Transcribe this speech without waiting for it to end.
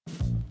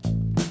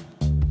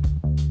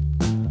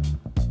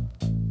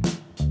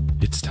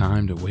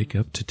time to wake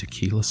up to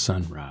tequila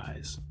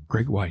sunrise.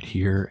 Greg White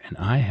here, and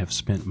I have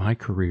spent my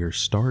career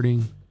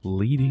starting,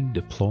 leading,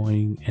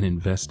 deploying, and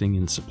investing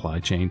in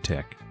supply chain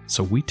tech.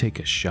 So we take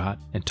a shot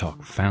and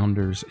talk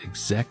founders,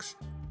 execs,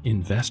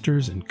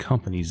 investors, and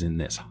companies in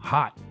this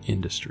hot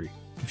industry.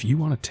 If you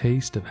want a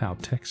taste of how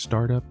tech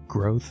startup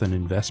growth and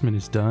investment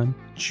is done,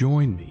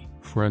 join me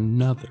for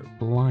another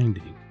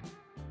blinding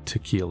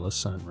Tequila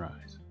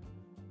Sunrise.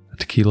 A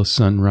Tequila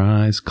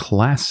Sunrise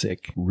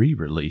classic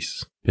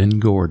re-release. Ben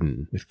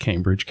Gordon with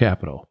Cambridge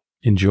Capital.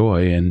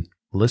 Enjoy and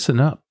listen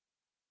up.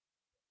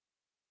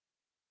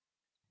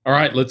 All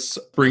right, let's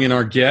bring in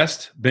our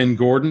guest, Ben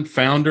Gordon,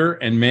 founder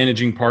and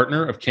managing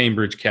partner of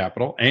Cambridge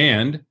Capital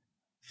and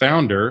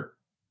founder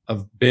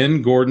of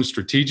Ben Gordon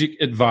Strategic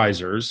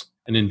Advisors,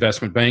 an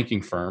investment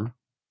banking firm.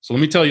 So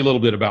let me tell you a little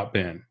bit about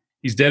Ben.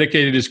 He's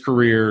dedicated his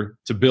career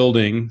to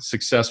building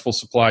successful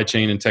supply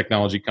chain and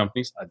technology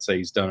companies. I'd say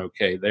he's done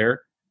okay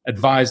there.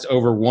 Advised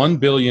over $1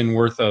 billion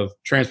worth of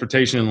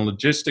transportation and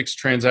logistics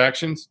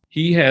transactions.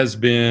 He has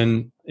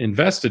been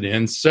invested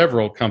in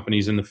several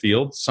companies in the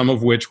field, some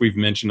of which we've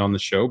mentioned on the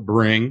show,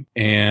 Bring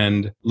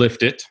and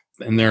Lift It.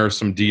 And there are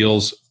some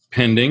deals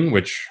pending,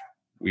 which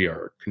we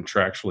are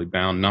contractually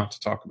bound not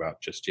to talk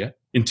about just yet.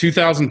 In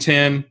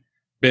 2010,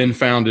 Ben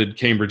founded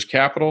Cambridge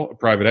Capital, a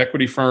private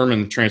equity firm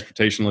in the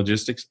transportation,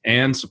 logistics,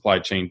 and supply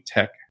chain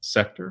tech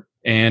sector.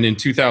 And in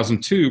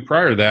 2002,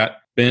 prior to that,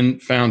 Ben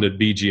founded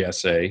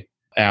BGSA,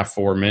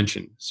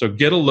 aforementioned. So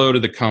get a load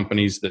of the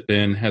companies that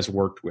Ben has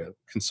worked with,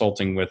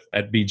 consulting with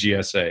at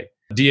BGSA.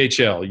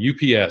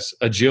 DHL, UPS,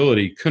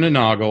 Agility,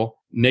 Kuehne+Nagel,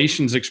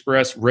 Nations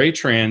Express,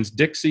 Raytrans,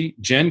 Dixie,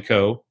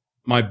 Genco,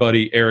 my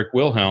buddy Eric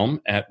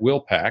Wilhelm at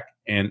Wilpack,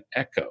 and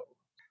Echo.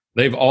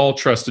 They've all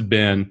trusted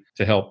Ben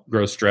to help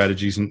grow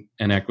strategies and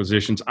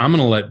acquisitions. I'm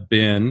going to let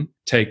Ben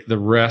take the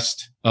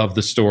rest of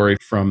the story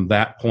from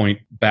that point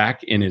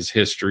back in his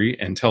history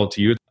and tell it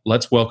to you.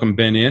 Let's welcome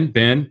Ben in.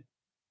 Ben,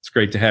 it's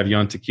great to have you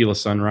on Tequila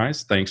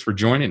Sunrise. Thanks for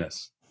joining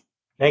us.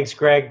 Thanks,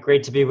 Greg.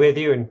 Great to be with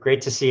you and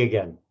great to see you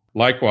again.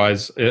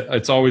 Likewise,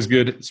 it's always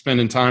good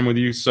spending time with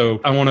you.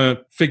 So I want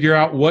to figure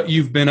out what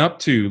you've been up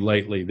to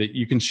lately that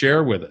you can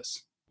share with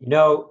us. You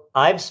know,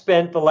 I've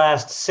spent the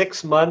last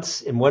 6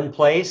 months in one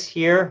place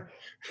here,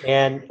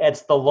 and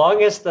it's the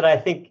longest that I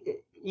think,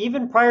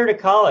 even prior to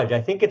college, I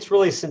think it's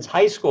really since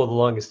high school, the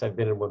longest I've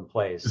been in one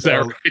place. Is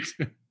that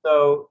right?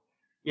 So,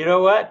 you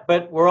know what?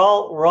 But we're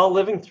all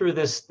living through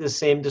this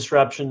same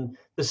disruption.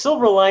 The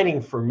silver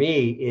lining for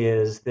me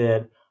is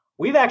that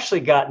we've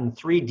actually gotten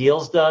 3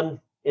 deals done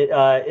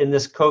in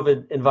this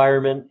COVID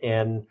environment,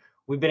 and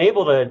we've been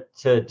able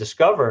to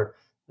discover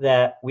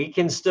that we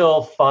can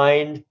still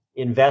find,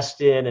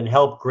 invest in, and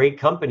help great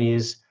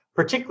companies,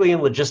 particularly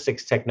in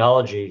logistics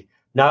technology,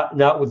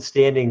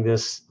 notwithstanding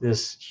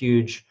this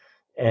huge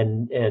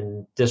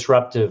and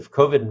disruptive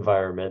COVID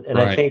environment. And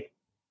right.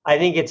 I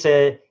think it's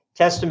a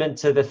testament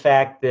to the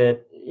fact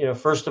that, you know,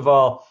 first of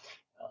all,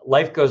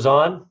 life goes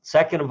on.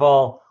 Second of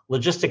all,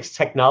 logistics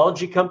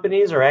technology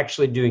companies are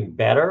actually doing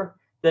better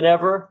than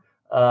ever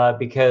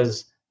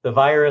because the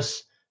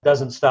virus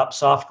doesn't stop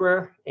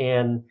software,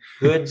 and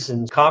goods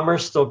and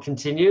commerce still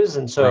continues.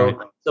 And so right.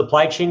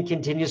 Supply chain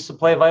continues to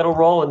play a vital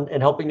role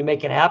in helping to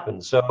make it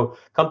happen. So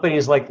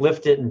companies like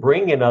Lift It and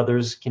Bring and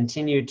others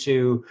continue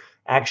to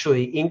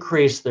actually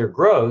increase their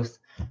growth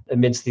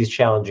amidst these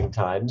challenging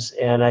times.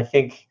 And I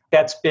think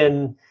that's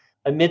been,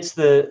 amidst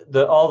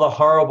all the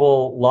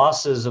horrible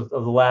losses of the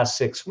last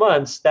 6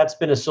 months, that's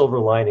been a silver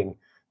lining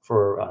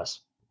for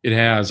us. It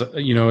has.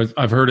 You know,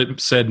 I've heard it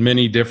said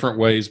many different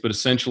ways, but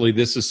essentially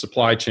this is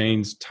supply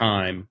chain's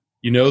time.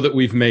 You know that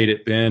we've made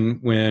it, Ben,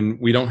 when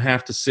we don't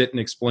have to sit and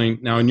explain.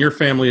 Now, in your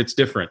family, it's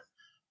different.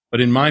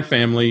 But in my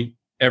family,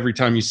 every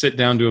time you sit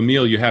down to a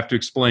meal, you have to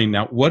explain.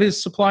 Now, what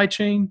is supply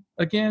chain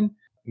again?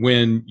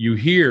 When you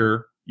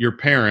hear your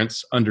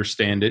parents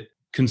understand it,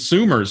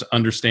 consumers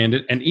understand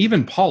it, and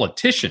even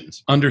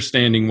politicians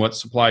understanding what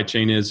supply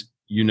chain is,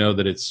 you know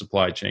that it's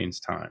supply chain's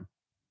time.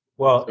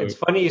 Well, it's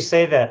funny you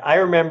say that. I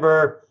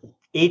remember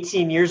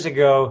 18 years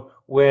ago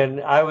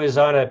when I was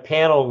on a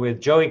panel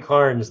with Joey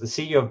Carnes, the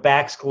CEO of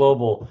Bax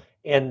Global,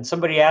 and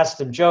somebody asked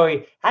him,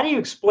 Joey, how do you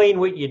explain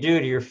what you do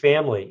to your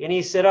family? And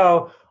he said,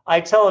 oh,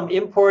 I tell them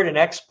import and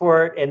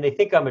export, and they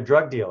think I'm a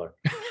drug dealer.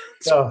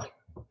 So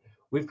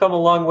we've come a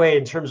long way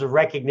in terms of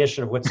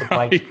recognition of what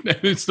supply chain is.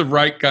 It's the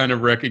right kind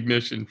of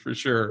recognition for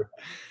sure.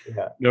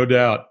 Yeah. No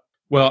doubt.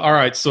 Well, all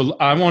right. So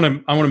I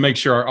want to make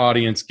sure our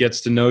audience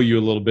gets to know you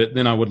a little bit.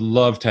 Then I would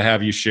love to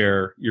have you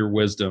share your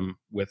wisdom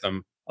with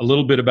them, a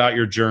little bit about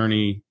your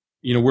journey.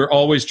 You know, we're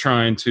always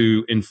trying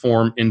to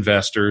inform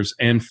investors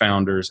and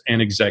founders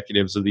and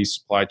executives of these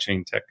supply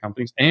chain tech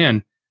companies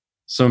and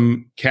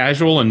some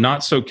casual and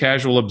not so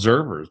casual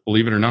observers.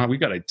 Believe it or not, we've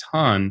got a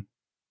ton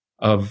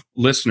of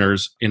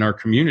listeners in our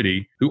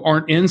community who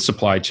aren't in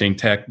supply chain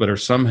tech, but are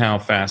somehow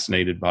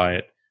fascinated by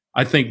it.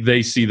 I think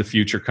they see the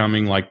future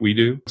coming like we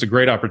do. It's a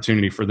great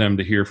opportunity for them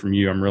to hear from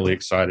you. I'm really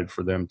excited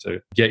for them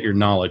to get your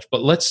knowledge.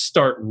 But let's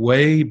start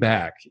way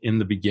back in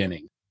the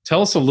beginning.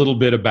 Tell us a little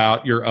bit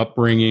about your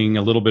upbringing,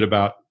 a little bit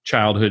about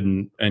childhood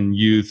and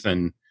youth,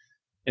 and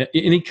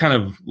Any kind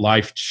of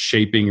life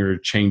shaping or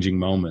changing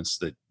moments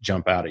that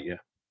jump out at you?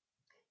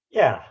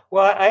 Yeah.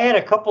 Well, I had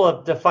a couple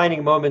of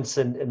defining moments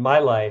in my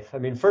life. I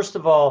mean, first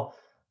of all,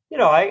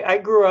 I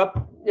grew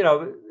up,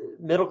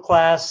 middle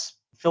class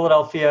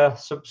Philadelphia,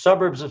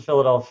 suburbs of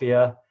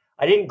Philadelphia.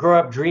 I didn't grow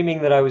up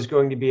dreaming that I was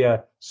going to be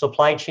a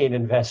supply chain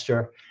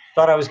investor.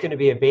 Thought I was going to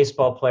be a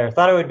baseball player.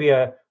 Thought I would be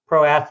a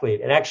pro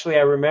athlete. And actually,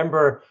 I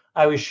remember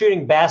I was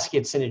shooting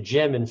baskets in a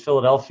gym in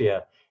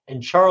Philadelphia,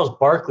 and Charles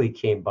Barkley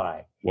came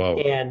by. Whoa.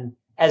 And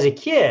as a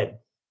kid,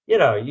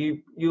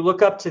 you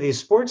look up to these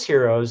sports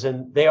heroes,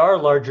 and they are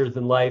larger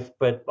than life,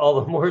 but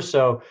all the more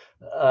so,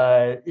 in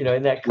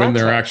that context. When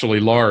they're actually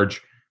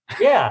large.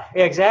 Yeah,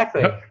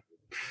 exactly.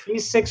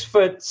 He's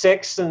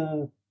 6'6"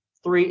 and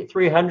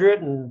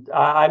 300, and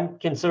I'm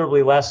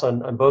considerably less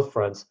on both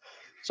fronts.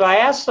 So I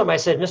asked him, I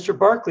said, Mr.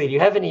 Barkley, do you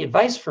have any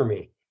advice for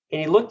me? And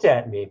he looked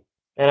at me,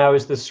 and I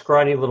was this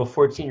scrawny little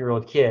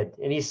 14-year-old kid.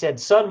 And he said,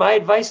 son, my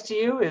advice to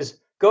you is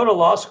go to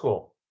law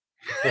school.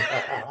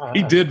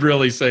 He did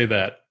really say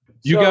that.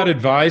 You got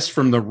advice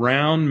from the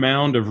round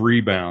mound of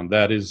rebound.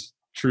 That is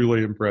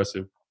truly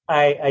impressive.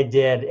 I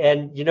did.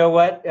 And you know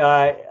what?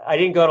 I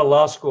didn't go to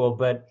law school,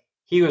 but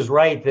he was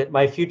right that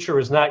my future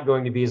was not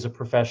going to be as a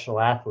professional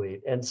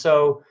athlete. And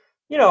so,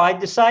 I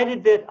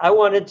decided that I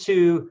wanted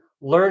to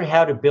learn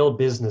how to build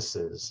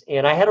businesses.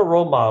 And I had a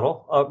role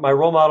model. My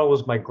role model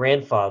was my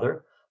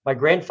grandfather. My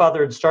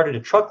grandfather had started a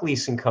truck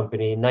leasing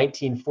company in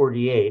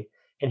 1948,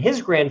 and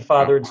his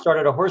grandfather had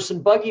started a horse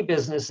and buggy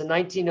business in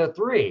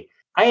 1903.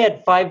 I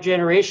had 5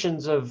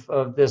 generations of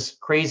this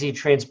crazy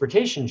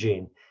transportation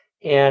gene.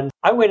 And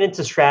I went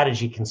into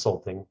strategy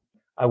consulting.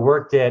 I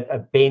worked at a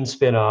Bain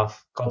spinoff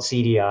called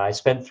CDI. I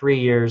spent 3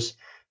 years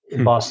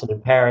in Boston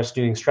and Paris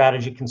doing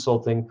strategy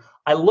consulting.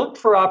 I looked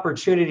for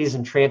opportunities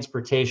in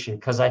transportation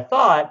because I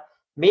thought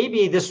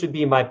maybe this would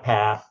be my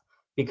path,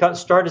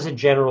 start as a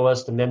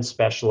generalist and then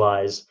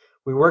specialize.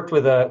 We worked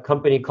with a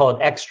company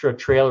called Extra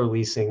Trailer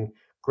Leasing,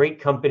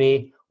 great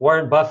company.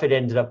 Warren Buffett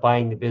ended up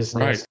buying the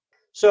business. Right.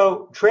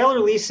 So trailer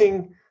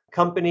leasing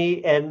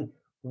company, and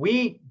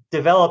we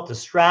developed a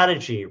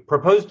strategy,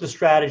 proposed a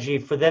strategy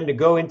for them to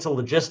go into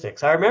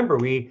logistics. I remember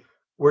we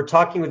were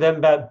talking with them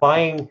about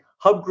buying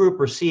Hub Group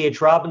or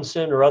C.H.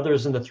 Robinson or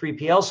others in the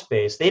 3PL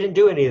space. They didn't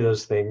do any of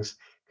those things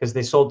because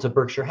they sold to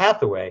Berkshire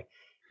Hathaway.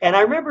 And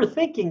I remember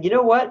thinking, you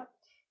know what?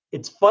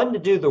 It's fun to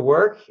do the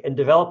work and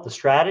develop the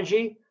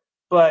strategy,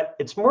 but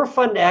it's more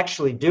fun to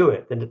actually do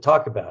it than to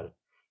talk about it.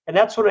 And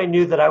that's when I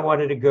knew that I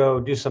wanted to go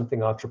do something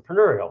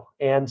entrepreneurial.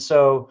 And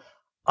so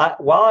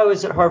while I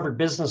was at Harvard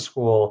Business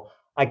School,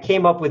 I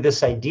came up with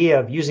this idea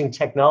of using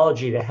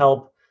technology to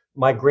help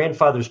my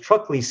grandfather's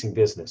truck leasing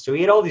business. So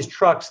he had all these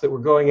trucks that were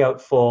going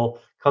out full,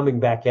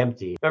 coming back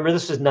empty. Remember,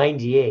 this was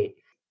 98.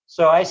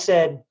 So I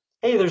said,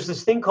 hey, there's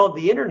this thing called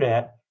the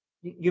internet.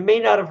 You may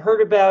not have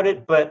heard about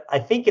it, but I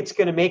think it's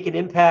going to make an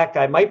impact.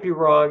 I might be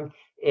wrong.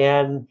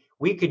 And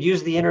we could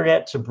use the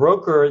internet to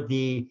broker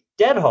the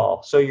dead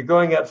haul. So you're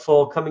going out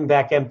full, coming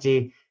back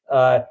empty,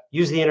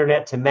 use the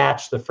internet to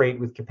match the freight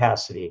with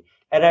capacity.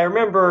 And I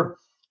remember,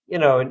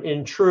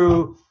 in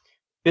true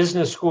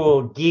business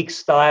school geek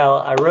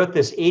style, I wrote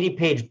this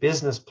 80-page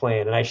business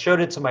plan and I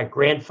showed it to my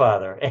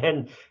grandfather.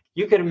 And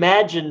you can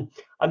imagine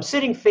I'm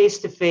sitting face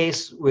to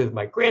face with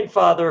my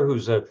grandfather,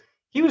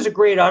 he was a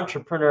great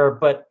entrepreneur,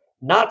 but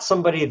not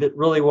somebody that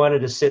really wanted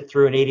to sit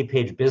through an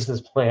 80-page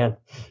business plan.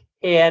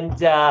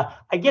 And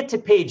I get to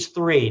page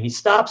 3 and he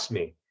stops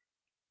me.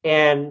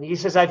 And he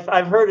says,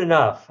 I've heard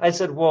enough. I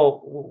said,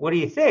 well, what do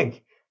you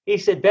think? He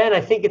said, Ben,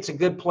 I think it's a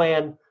good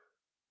plan,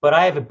 but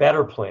I have a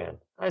better plan.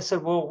 I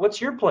said, well,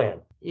 what's your plan?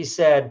 He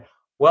said,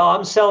 well,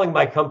 I'm selling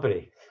my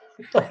company.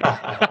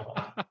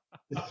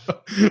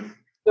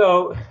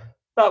 So I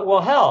thought,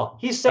 well, hell,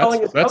 he's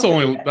selling his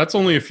company. That's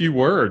only a few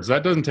words.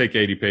 That doesn't take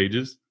 80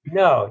 pages.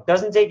 No, it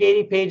doesn't take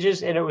 80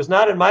 pages, and it was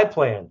not in my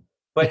plan.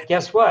 But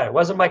guess what? It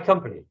wasn't my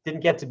company. It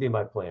didn't get to be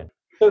my plan.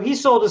 So he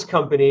sold his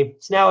company.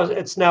 It's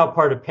now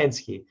part of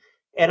Penske.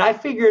 And I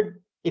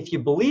figured if you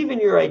believe in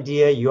your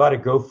idea, you ought to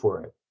go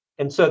for it.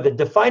 And so the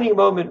defining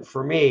moment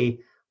for me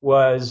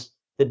was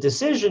the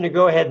decision to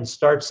go ahead and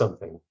start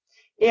something.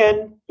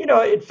 And,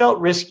 it felt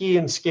risky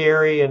and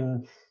scary.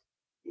 And,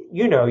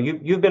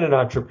 you've been an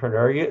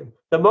entrepreneur.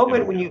 The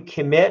moment when you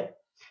commit,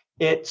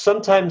 it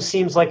sometimes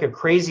seems like a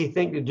crazy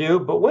thing to do.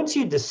 But once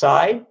you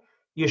decide,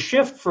 you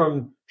shift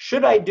from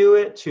should I do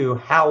it to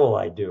how will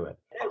I do it?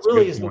 That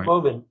really is the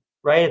moment,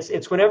 right?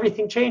 It's when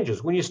everything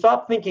changes. When you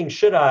stop thinking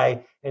should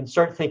I and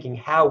start thinking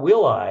how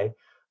will I,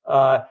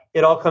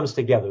 it all comes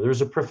together.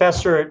 There's a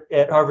professor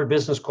at Harvard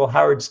Business School,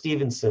 Howard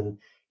Stevenson,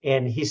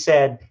 and he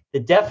said the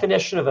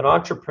definition of an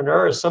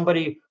entrepreneur is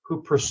somebody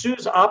who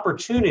pursues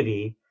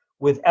opportunity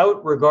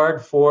without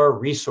regard for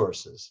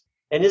resources.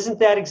 And isn't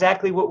that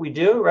exactly what we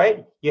do,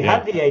 right? You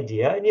have the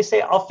idea and you say,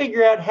 I'll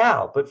figure out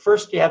how. But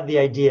first you have the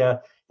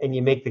idea and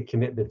you make the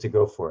commitment to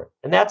go for it.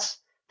 And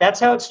that's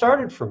how it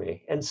started for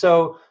me. And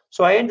so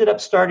I ended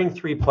up starting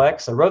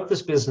Threeplex. I wrote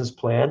this business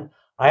plan.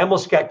 I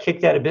almost got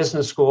kicked out of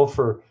business school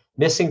for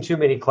missing too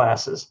many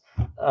classes.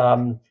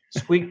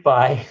 squeaked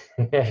by.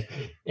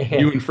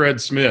 You and Fred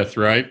Smith,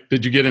 right?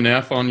 Did you get an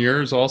F on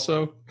yours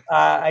also?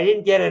 I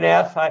didn't get an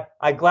F.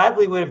 I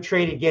gladly would have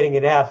traded getting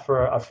an F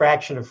for a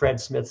fraction of Fred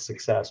Smith's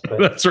success. But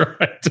That's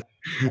right.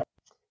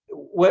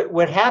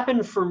 what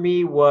happened for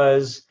me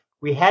was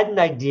we had an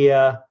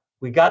idea.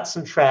 We got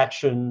some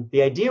traction.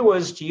 The idea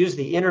was to use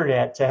the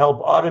internet to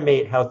help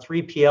automate how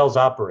 3PLs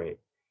operate.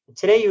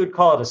 Today, you would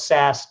call it a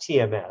SaaS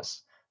TMS.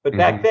 But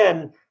back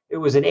then, it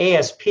was an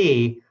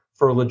ASP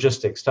for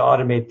logistics to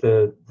automate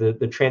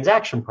the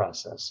transaction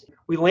process.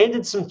 We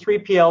landed some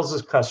 3PLs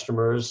as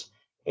customers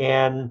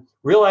and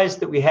realized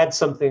that we had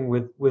something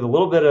with a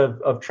little bit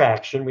of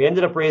traction. We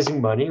ended up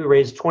raising money. We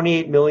raised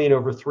 $28 million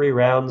over 3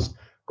 rounds,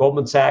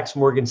 Goldman Sachs,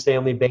 Morgan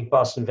Stanley, Bank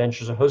Boston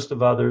Ventures, a host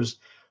of others.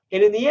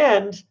 And in the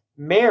end,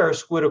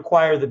 Maersk would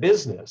acquire the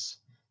business.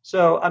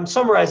 So I'm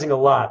summarizing a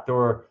lot.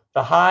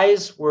 The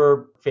highs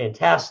were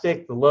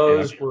fantastic. The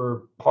lows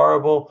were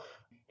horrible.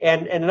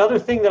 And another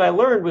thing that I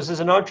learned was, as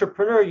an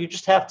entrepreneur, you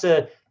just have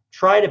to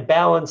try to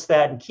balance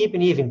that and keep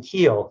an even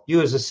keel.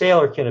 You as a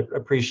sailor can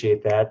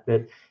appreciate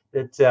that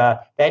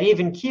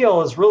even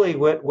keel is really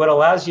what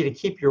allows you to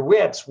keep your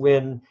wits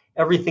when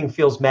everything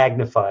feels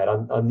magnified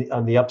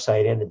on the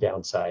upside and the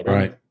downside.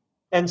 Right.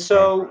 And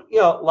so,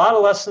 a lot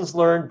of lessons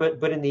learned,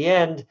 but in the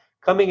end,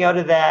 coming out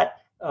of that,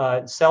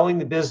 selling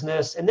the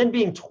business, and then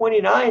being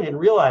 29 and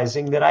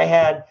realizing that I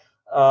had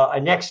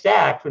a next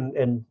act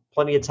and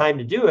plenty of time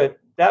to do it,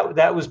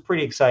 that was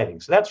pretty exciting.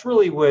 So that's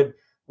really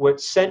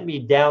what sent me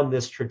down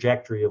this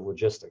trajectory of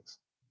logistics.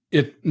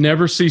 It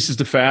never ceases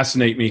to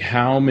fascinate me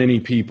how many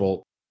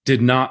people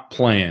did not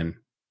plan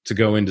to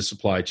go into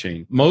supply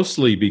chain,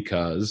 mostly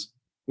because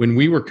when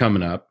we were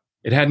coming up,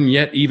 it hadn't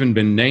yet even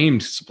been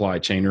named supply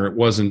chain, or it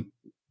wasn't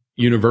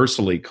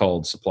universally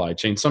called supply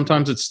chain.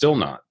 Sometimes it's still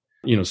not.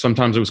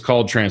 Sometimes it was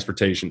called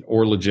transportation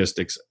or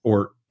logistics,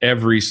 or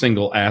every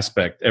single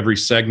aspect, every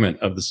segment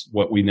of this,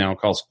 what we now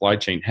call supply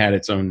chain, had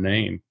its own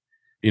name.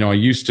 I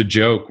used to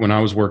joke when I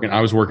was working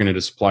at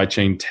a supply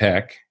chain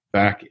tech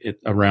back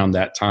around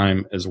that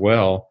time as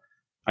well.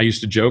 I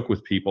used to joke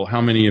with people, how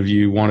many of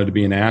you wanted to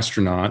be an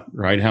astronaut,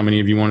 right? How many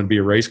of you wanted to be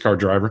a race car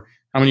driver?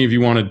 How many of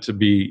you wanted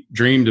to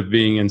dreamed of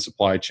being in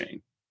supply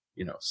chain?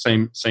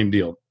 Same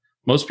deal.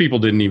 Most people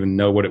didn't even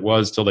know what it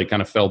was till they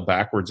kind of fell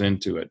backwards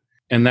into it.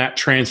 And that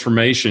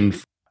transformation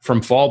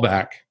from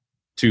fallback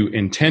to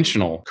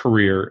intentional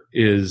career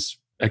is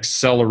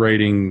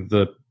accelerating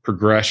the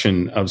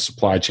progression of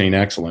supply chain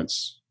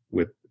excellence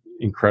with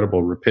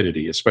incredible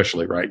rapidity,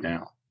 especially right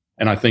now.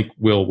 And I think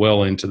will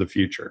well into the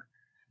future.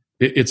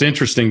 It's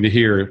interesting to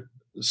hear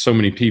so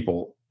many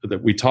people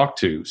that we talk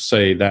to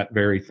say that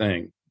very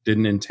thing.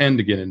 Didn't intend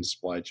to get into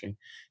supply chain.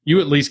 You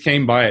at least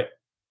came by it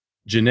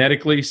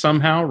genetically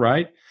somehow,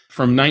 right?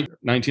 From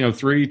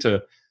 1903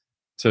 to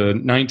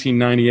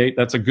 1998,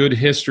 that's a good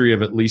history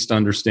of at least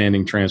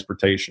understanding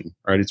transportation,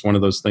 right? It's one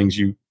of those things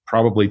you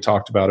probably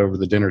talked about over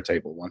the dinner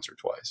table once or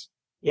twice.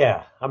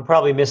 Yeah, I'm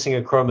probably missing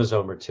a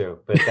chromosome or two,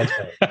 but that's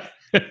right.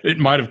 It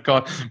might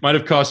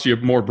have cost you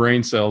more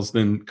brain cells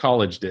than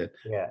college did.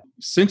 Yeah.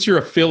 Since you're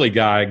a Philly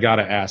guy, I got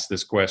to ask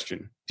this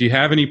question. Do you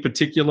have any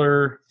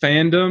particular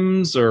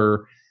fandoms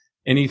or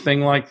anything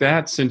like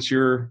that since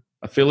you're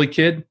a Philly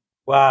kid?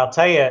 Well, I'll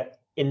tell you,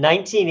 in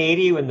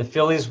 1980, when the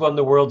Phillies won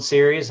the World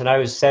Series and I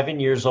was 7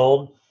 years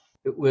old,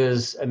 it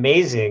was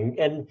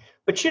amazing.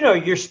 But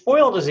you're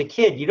spoiled as a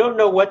kid. You don't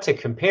know what to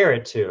compare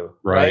it to,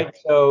 right?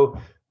 So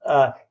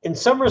in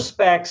some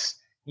respects,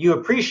 you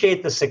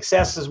appreciate the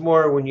successes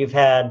more when you've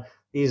had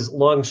these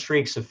long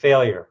streaks of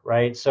failure,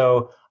 right?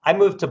 So I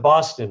moved to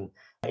Boston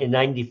in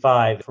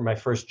 95 for my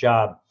first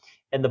job.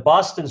 And the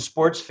Boston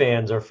sports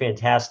fans are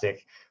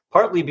fantastic,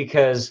 partly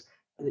because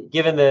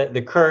given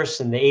the curse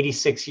and the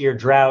 86-year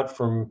drought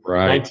from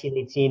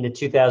 1918 to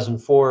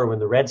 2004, when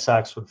the Red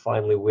Sox would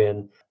finally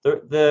win,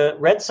 the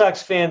Red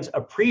Sox fans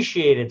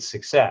appreciated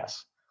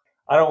success.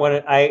 I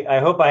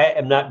hope I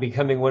am not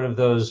becoming one of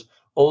those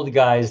old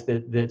guys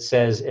that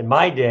says, in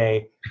my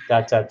day, ...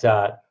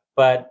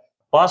 But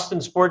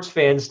Boston sports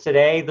fans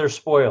today, they're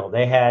spoiled.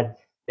 They had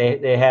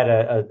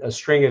a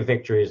string of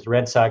victories. The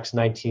Red Sox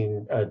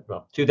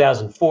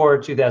 2004,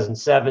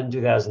 2007,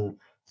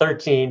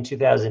 2013,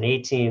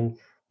 2018.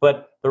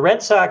 But the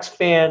Red Sox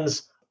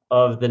fans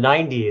of the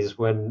 90s,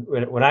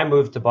 when I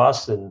moved to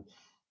Boston,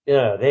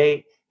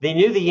 they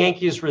knew the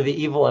Yankees were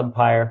the evil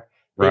empire.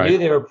 They knew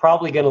they were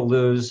probably going to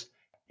lose,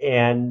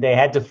 and they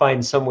had to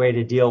find some way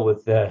to deal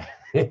with the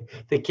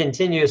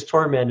continuous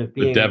torment of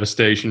being the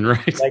devastation,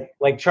 right?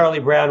 Like Charlie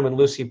Brown when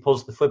Lucy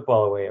pulls the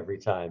football away every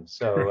time.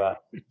 So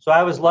so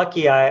I was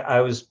lucky.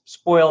 I was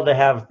spoiled to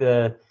have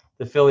the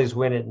Phillies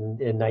win it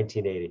in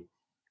 1980.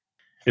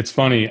 It's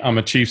funny. I'm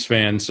a Chiefs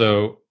fan,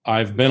 so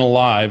I've been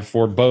alive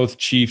for both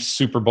Chiefs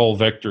Super Bowl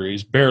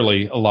victories.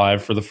 Barely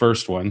alive for the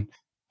first one.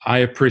 I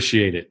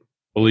appreciate it.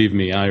 Believe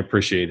me, I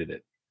appreciated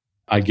it.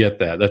 I get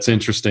that. That's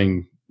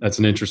interesting. That's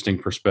an interesting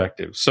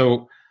perspective.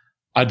 So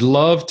I'd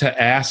love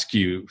to ask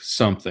you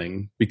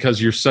something,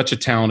 because you're such a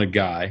talented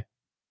guy.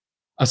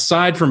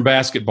 Aside from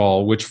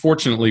basketball, which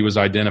fortunately was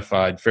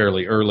identified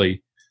fairly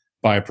early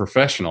by a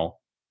professional,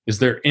 Is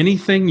there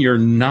anything you're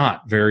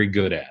not very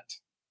good at?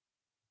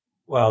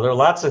 Well, there are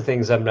lots of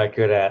things I'm not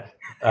good at,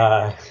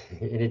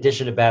 in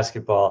addition to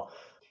basketball.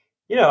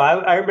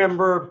 I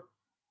remember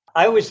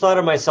I always thought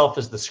of myself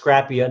as the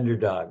scrappy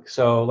underdog.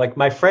 So, like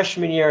my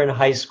freshman year in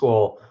high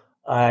school,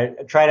 I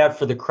tried out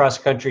for the cross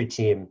country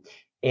team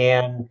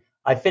and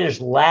I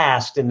finished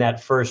last in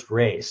that first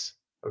race.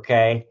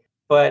 Okay.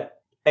 But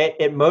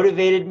it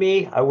motivated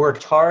me. I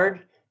worked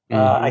hard.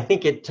 I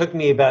think it took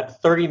me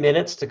about 30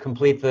 minutes to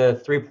complete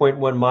the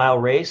 3.1 mile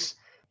race.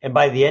 And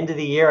by the end of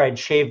the year, I'd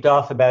shaved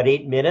off about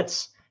 8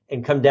 minutes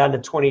and come down to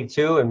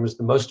 22 and was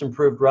the most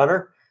improved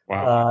runner.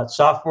 Wow.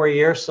 Sophomore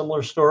year,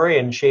 similar story,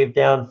 and shaved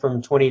down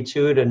from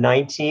 22 to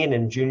 19.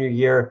 And junior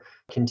year,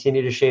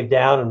 continued to shave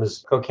down and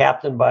was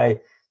co-captain by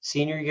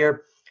senior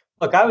year.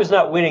 Look, I was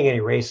not winning any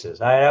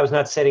races. I was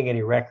not setting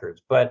any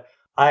records, but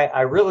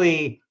I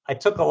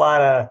took a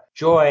lot of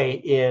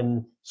joy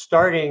in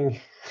starting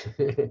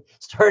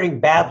starting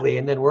badly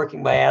and then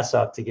working my ass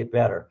off to get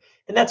better.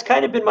 And that's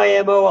kind of been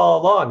my MO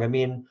all along. I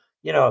mean,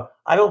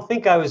 I don't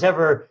think I was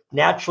ever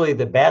naturally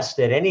the best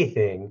at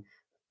anything,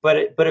 but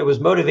it was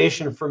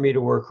motivation for me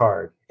to work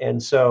hard.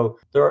 And so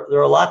there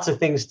are lots of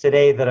things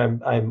today that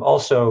I'm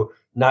also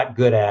not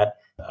good at,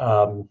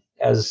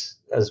 as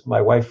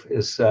my wife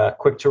is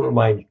quick to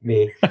remind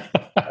me.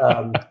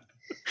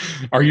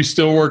 Are you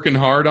still working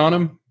hard on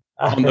them,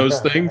 on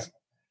those things?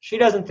 She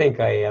doesn't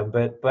think I am,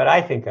 but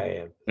I think I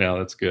am. Yeah,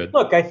 that's good.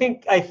 Look, I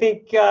think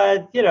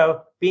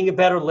being a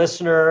better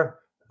listener,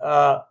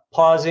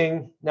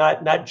 pausing,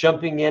 not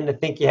jumping in to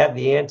think you have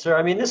the answer.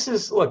 I mean, this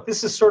is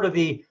sort of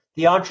the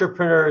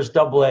entrepreneur's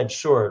double-edged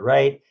sword,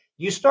 right?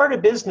 You start a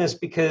business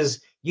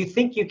because you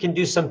think you can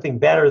do something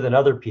better than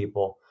other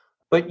people,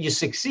 but you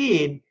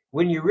succeed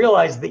when you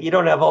realize that you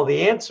don't have all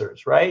the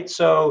answers, right?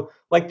 So,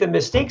 like the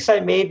mistakes I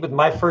made with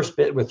my first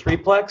bit with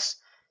Threeplex,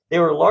 they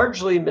were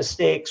largely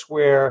mistakes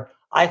where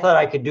I thought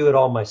I could do it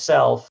all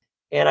myself,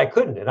 and I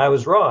couldn't, and I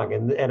was wrong,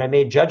 and I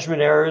made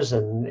judgment errors,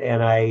 and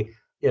I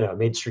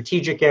made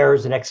strategic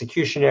errors and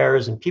execution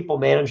errors and people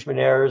management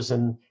errors,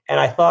 and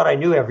I thought I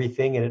knew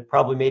everything, and it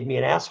probably made me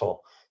an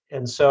asshole.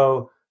 And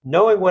so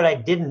knowing what I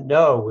didn't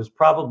know was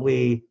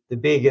probably the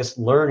biggest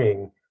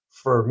learning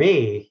for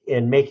me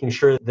in making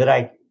sure that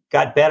I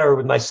got better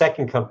with my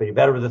second company,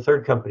 better with the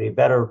third company,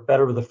 better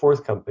with the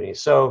fourth company.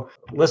 So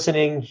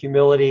listening,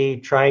 humility,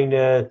 trying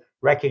to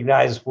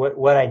recognize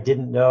what I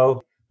didn't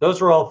know. Those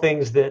were all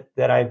things that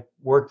I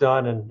worked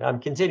on and I'm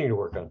continuing to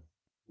work on.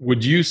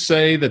 Would you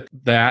say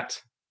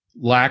that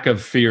lack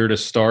of fear to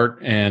start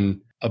and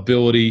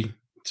ability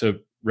to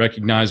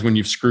recognize when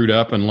you've screwed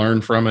up and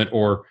learn from it,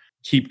 or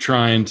keep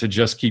trying to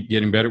just keep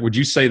getting better, would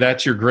you say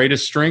that's your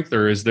greatest strength,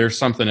 or is there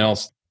something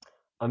else?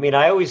 I mean,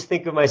 I always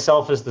think of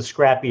myself as the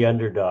scrappy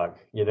underdog,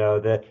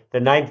 the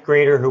ninth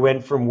grader who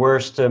went from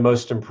worst to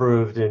most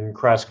improved in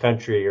cross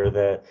country, or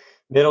the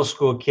middle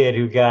school kid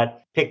who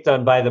got picked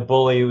on by the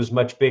bully who was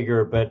much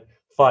bigger but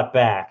fought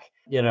back.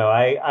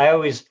 I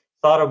always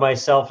thought of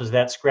myself as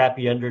that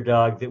scrappy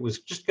underdog that was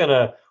just going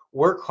to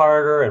work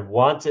harder and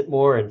want it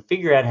more and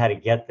figure out how to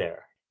get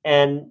there.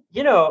 And,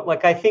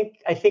 I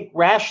think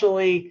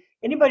rationally,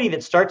 anybody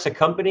that starts a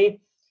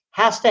company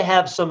has to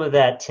have some of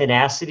that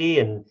tenacity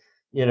and,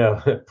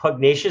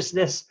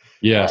 pugnaciousness.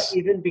 Yes.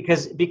 Even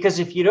because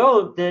if you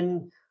don't,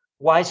 then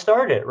why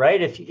start it,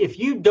 right? If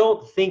you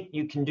don't think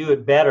you can do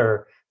it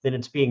better than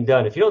it's being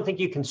done, if you don't think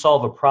you can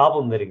solve a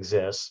problem that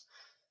exists,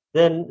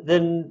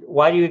 then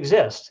why do you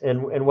exist?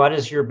 And why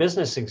does your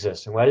business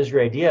exist? And why does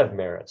your idea have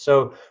merit?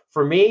 So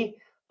for me,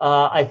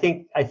 I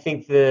think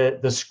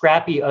the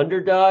scrappy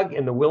underdog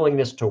and the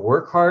willingness to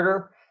work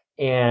harder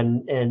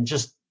and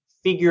just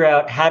figure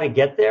out how to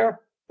get there,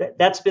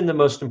 that's been the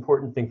most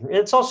important thing for me. And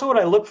it's also what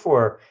I look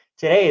for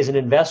today as an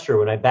investor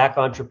when I back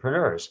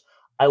entrepreneurs.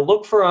 I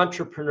look for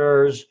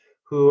entrepreneurs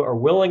who are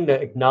willing to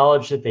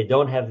acknowledge that they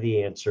don't have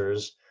the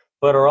answers,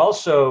 but are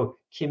also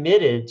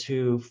committed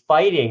to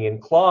fighting and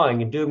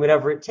clawing and doing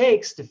whatever it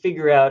takes to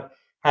figure out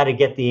how to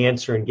get the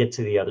answer and get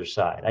to the other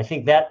side. I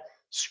think that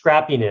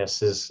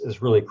scrappiness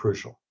is really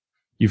crucial.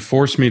 You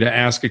forced me to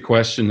ask a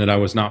question that I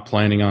was not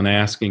planning on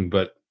asking,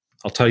 but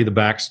I'll tell you the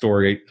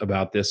backstory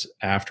about this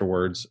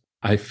afterwards.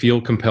 I feel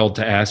compelled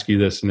to ask you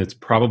this, and it's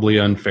probably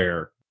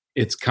unfair.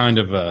 It's kind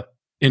of a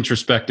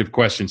introspective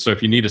question, so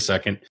if you need a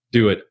second,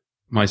 do it.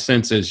 My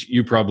sense is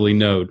you probably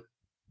know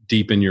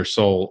deep in your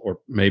soul, or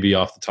maybe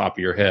off the top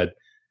of your head,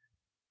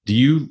 do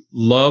you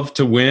love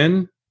to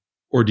win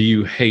or do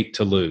you hate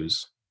to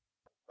lose?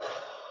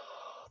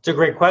 It's a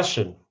great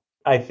question.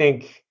 I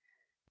think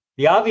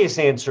the obvious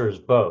answer is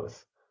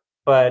both,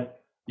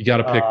 but you got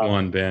to pick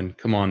one, Ben.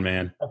 Come on,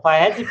 man. If I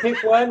had to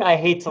pick one, I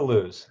hate to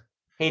lose.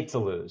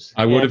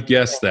 I would have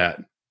guessed that.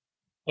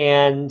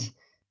 And,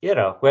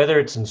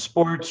 whether it's in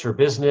sports or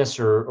business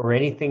or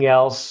anything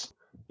else,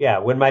 yeah,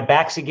 when my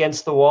back's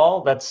against the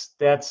wall,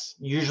 that's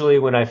usually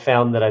when I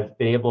found that I've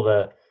been able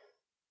to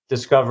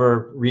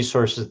discover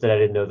resources that I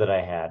didn't know that I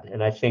had.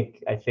 And I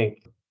think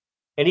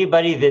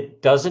anybody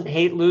that doesn't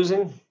hate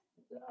losing,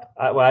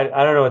 I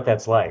don't know what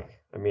that's like.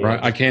 I mean,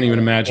 right. I can't even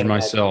imagine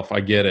myself.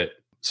 I get it.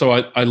 So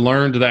I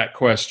learned that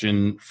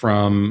question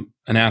from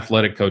an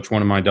athletic coach.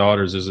 One of my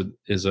daughters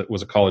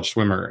was a college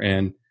swimmer,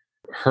 and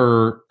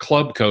her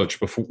club coach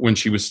when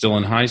she was still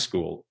in high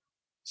school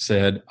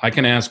said, "I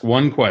can ask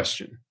one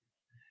question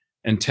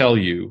and tell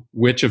you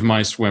which of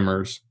my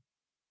swimmers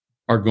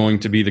are going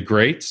to be the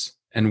greats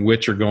and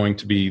which are going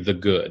to be the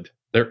good.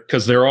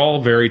 Because they're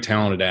all very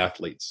talented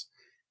athletes."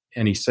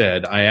 And he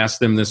said, I asked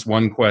them this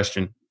one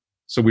question.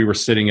 So we were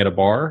sitting at a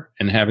bar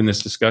and having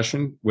this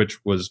discussion,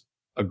 which was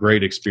a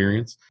great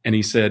experience. And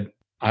he said,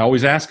 I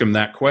always ask them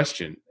that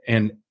question.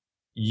 And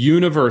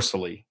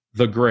universally,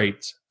 the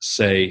greats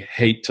say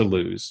hate to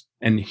lose.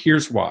 And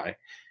here's why,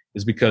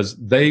 is because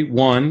they,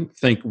 one,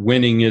 think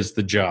winning is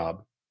the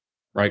job,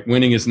 right?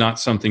 Winning is not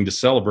something to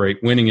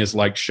celebrate. Winning is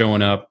like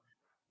showing up,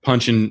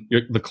 punching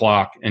the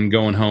clock, and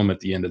going home at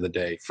the end of the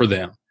day for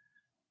them.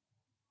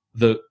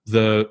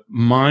 The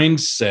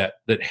mindset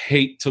that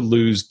hate to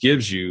lose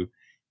gives you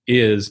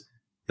is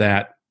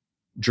that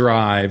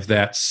drive,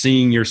 that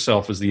seeing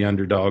yourself as the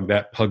underdog,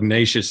 that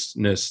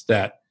pugnaciousness,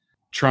 that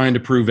trying to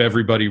prove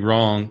everybody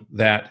wrong,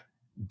 that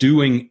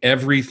doing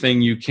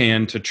everything you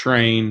can to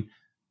train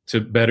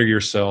to better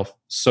yourself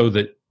so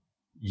that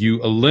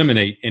you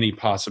eliminate any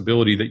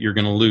possibility that you're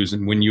going to lose.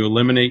 And when you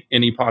eliminate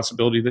any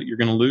possibility that you're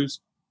going to lose,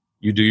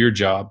 you do your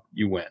job,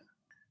 you win.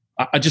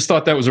 I just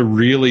thought that was a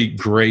really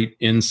great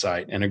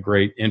insight and a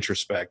great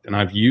introspect. And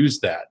I've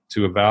used that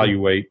to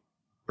evaluate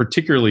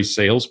particularly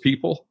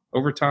salespeople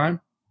over time.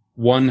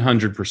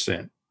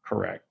 100%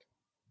 correct.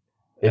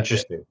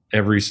 Interesting.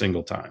 Every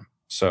single time.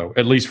 So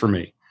at least for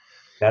me.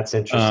 That's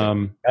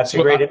interesting. That's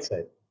a great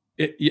insight.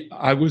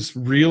 I was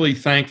really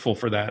thankful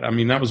for that. I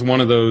mean, that was one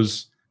of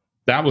those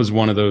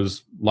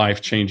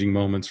life-changing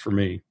moments for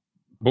me.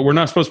 But we're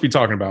not supposed to be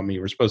talking about me.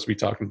 We're supposed to be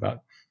talking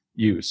about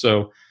you.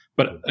 So,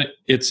 but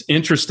it's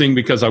interesting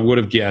because I would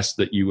have guessed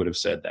that you would have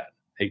said that.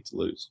 Hate to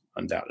lose,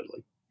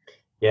 undoubtedly.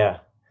 Yeah.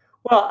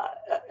 Well,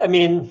 I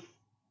mean,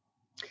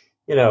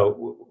 you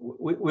know,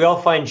 we all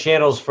find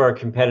channels for our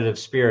competitive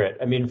spirit.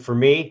 I mean, for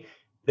me,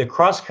 the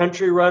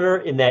cross-country runner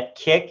in that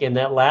kick in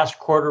that last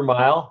quarter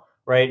mile,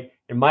 right?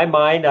 In my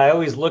mind, I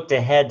always looked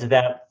ahead to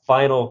that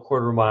final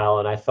quarter mile,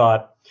 and I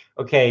thought,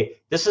 okay,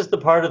 this is the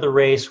part of the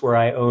race where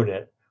I own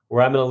it,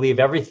 where I'm going to leave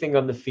everything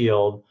on the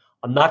field.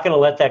 I'm not going to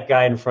let that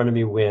guy in front of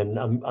me win.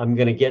 I'm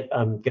going to get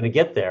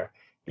there.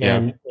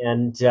 Yeah.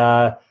 And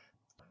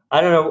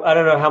I don't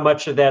know how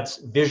much of that's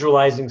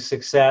visualizing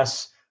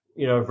success,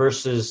 you know,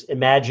 versus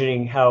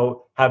imagining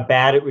how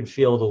bad it would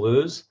feel to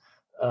lose.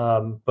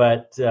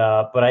 But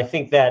I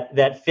think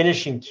that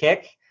finishing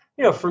kick,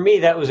 you know, for me,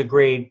 that was a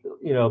great,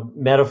 you know,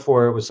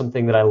 metaphor. It was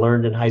something that I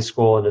learned in high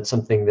school, and it's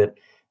something that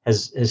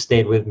has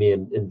stayed with me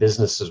in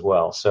business as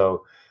well.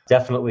 So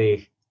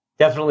definitely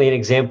an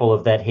example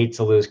of that hate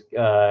to lose.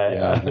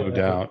 Yeah, no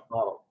doubt.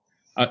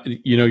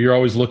 You know, you're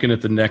always looking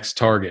at the next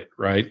target,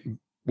 right?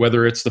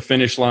 Whether it's the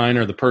finish line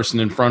or the person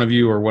in front of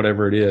you or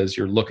whatever it is,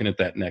 you're looking at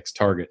that next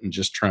target and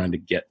just trying to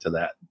get to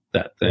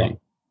that thing.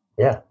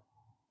 Yeah.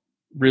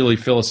 Really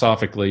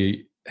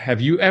philosophically,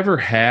 have you ever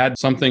had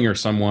something or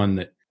someone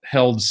that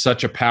held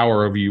such a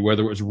power over you,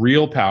 whether it was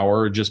real power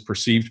or just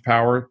perceived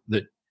power,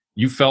 that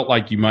you felt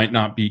like you might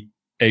not be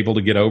able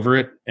to get over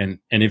it? And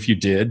if you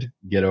did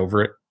get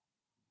over it,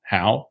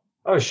 how?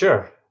 Oh,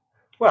 sure.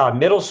 Well,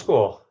 middle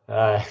school.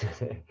 I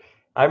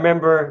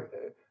remember,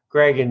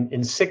 Greg,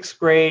 in sixth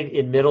grade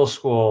in middle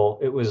school,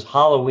 it was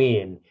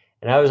Halloween,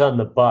 and I was on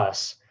the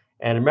bus.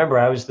 And remember,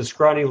 I was the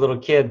scrawny little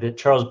kid that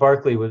Charles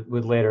Barkley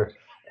would later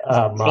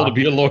mock to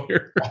be a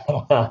lawyer.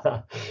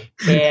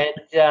 And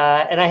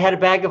I had a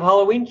bag of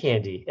Halloween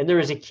candy. And there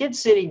was a kid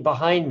sitting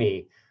behind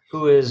me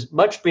who is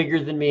much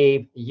bigger than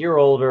me, a year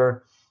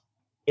older.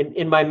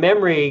 In my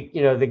memory,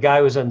 you know, the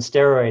guy was on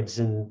steroids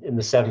in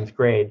the seventh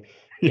grade.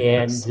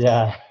 Yes.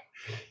 And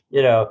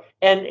you know,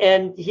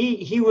 and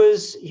he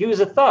was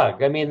a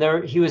thug. I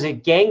mean, he was a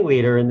gang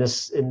leader in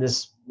this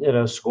you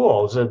know school.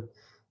 It was a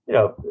you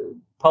know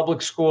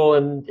public school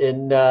in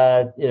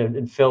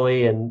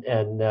Philly, and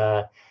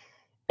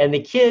the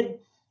kid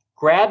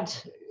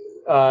grabbed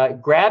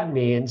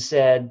me and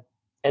said,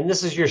 and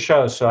this is your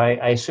show, so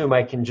I assume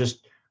I can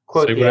just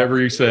quote. Say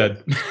whatever you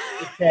said. He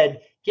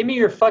said, "Give me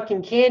your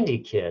fucking candy,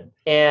 kid."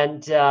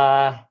 And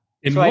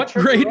in so what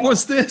grade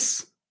was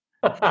this?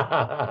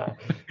 Well,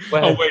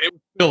 oh wait, it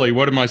was Philly.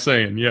 What am I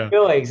saying? Yeah,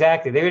 Philly,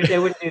 exactly. They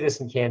wouldn't do this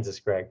in Kansas,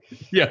 Greg.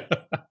 Yeah,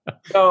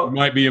 so you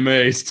might be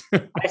amazed.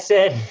 I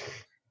said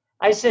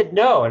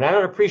no, and I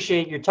don't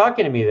appreciate you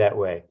talking to me that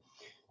way.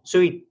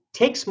 So he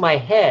takes my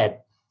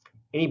head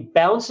and he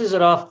bounces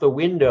it off the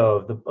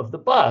window of the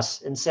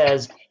bus and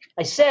says,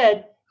 "I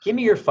said, give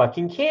me your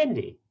fucking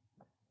candy."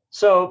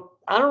 So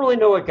I don't really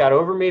know what came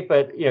over me,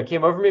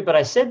 but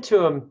I said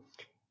to him,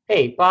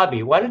 "Hey,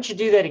 Bobby, why don't you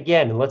do that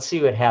again and let's see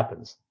what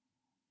happens?"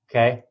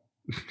 Okay.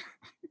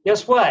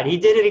 Guess what? He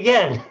did it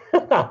again.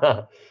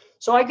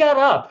 So I got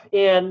up,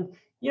 and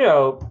you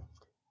know,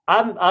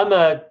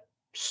 I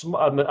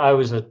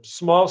was a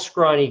small,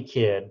 scrawny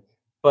kid,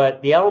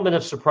 but the element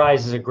of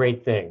surprise is a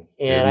great thing.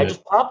 And I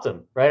just popped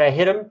him, right? I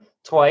hit him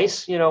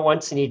twice, you know,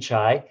 once in each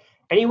eye,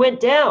 and he went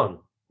down.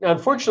 Now,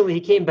 unfortunately,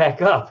 he came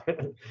back up,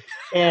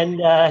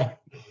 and I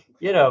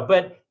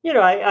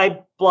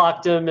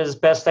blocked him as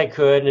best I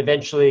could, and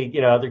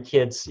eventually, other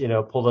kids,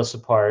 pulled us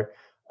apart.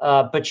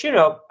 But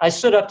I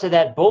stood up to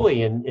that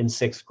bully in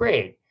sixth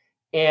grade,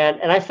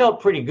 and I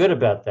felt pretty good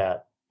about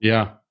that.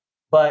 Yeah.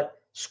 But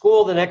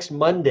school the next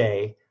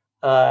Monday,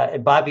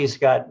 and Bobby's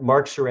got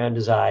marks around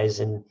his eyes,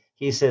 and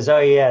he says, "Oh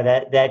yeah,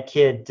 that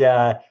kid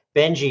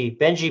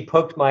Benji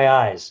poked my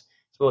eyes."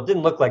 Well, it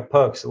didn't look like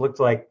pokes; it looked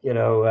like rings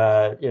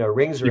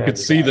around. You could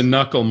his see eyes. the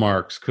knuckle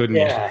marks, couldn't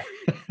you? Yeah,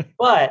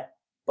 but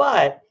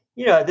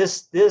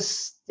this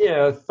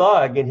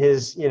thug and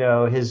his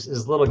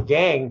little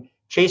gang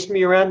chased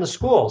me around the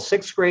school,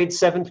 sixth grade,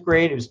 seventh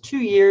grade. It was 2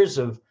 years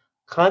of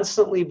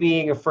constantly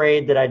being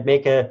afraid that I'd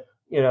make a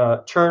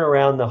turn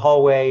around the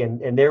hallway,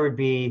 and there would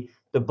be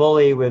the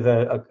bully with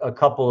a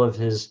couple of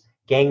his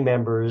gang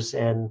members,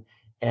 and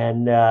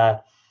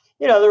there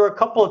were a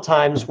couple of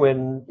times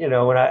when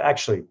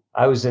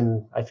I was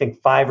in, I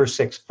think, 5 or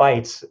 6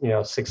 fights,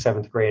 sixth,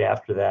 seventh grade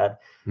after that.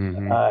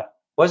 Mm-hmm.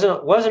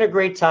 Wasn't a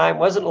great time,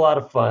 wasn't a lot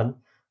of fun.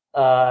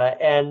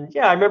 And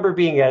I remember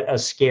being a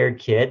scared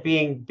kid.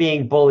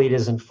 Being bullied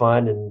isn't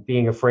fun, and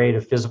being afraid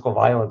of physical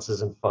violence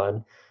isn't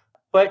fun.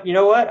 But you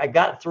know what? I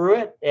got through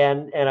it,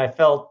 and I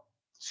felt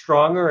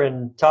stronger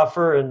and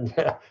tougher.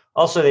 And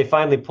also, they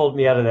finally pulled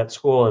me out of that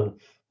school and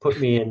put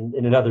me in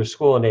another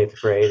school in 8th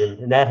grade,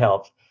 and that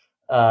helped.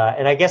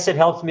 And I guess it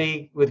helped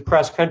me with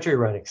cross country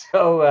running.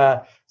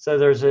 So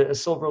there's a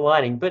silver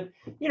lining. But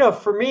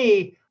for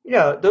me,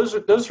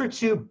 those were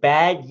 2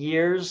 bad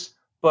years.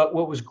 But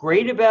what was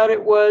great about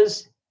it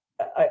was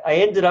I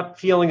ended up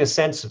feeling a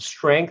sense of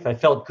strength. I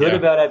felt good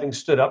about having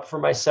stood up for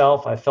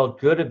myself. I felt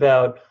good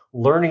about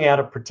learning how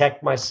to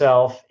protect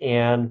myself,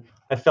 and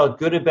I felt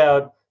good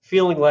about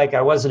feeling like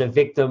I wasn't a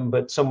victim,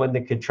 but someone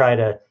that could try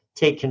to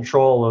take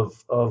control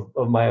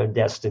of my own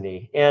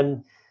destiny.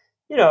 And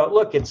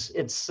look,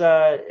 it's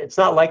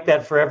not like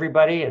that for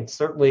everybody. It's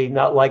certainly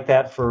not like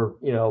that for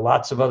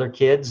lots of other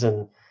kids.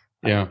 And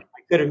I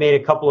could have made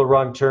a couple of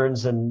wrong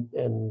turns, and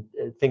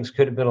things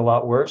could have been a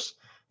lot worse.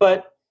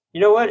 But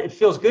you know what? It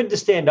feels good to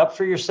stand up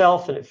for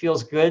yourself, and it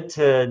feels good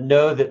to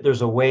know that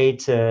there's a way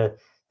to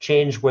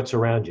change what's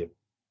around you.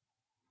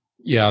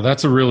 Yeah,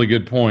 that's a really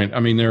good point.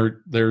 I mean,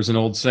 there's an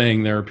old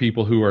saying, there are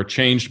people who are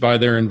changed by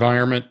their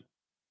environment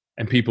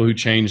and people who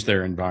change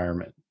their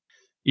environment.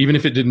 Even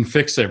if it didn't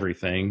fix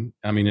everything,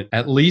 I mean, it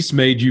at least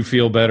made you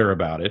feel better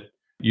about it.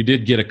 You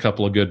did get a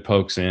couple of good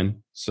pokes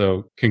in,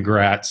 so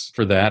congrats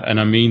for that. And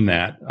I mean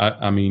that.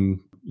 I mean,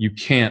 you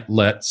can't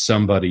let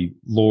somebody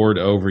lord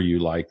over you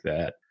like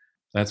that.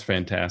 That's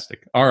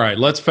fantastic. All right,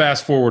 let's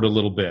fast forward a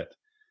little bit.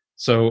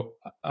 So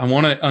I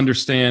want to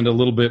understand a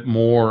little bit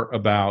more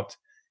about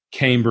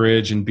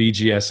Cambridge and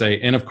BGSA.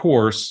 And of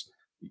course,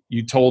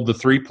 you told the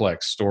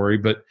threeplex story,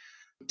 but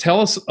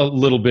tell us a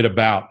little bit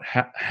about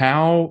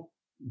how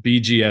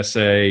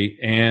BGSA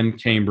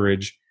and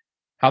Cambridge,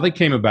 how they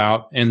came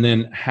about, and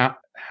then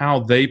how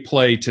they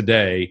play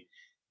today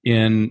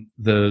in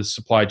the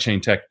supply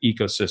chain tech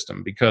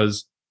ecosystem.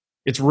 Because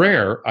it's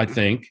rare, I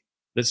think,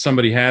 that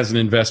somebody has an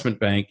investment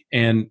bank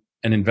and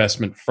an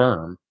investment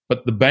firm,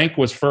 but the bank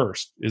was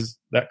first. Is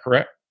that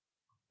correct?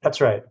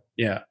 That's right.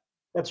 Yeah.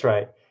 That's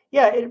right.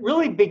 Yeah, it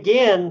really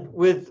began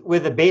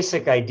with a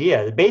basic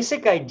idea. The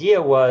basic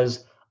idea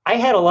was I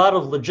had a lot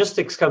of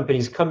logistics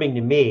companies coming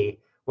to me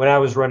when I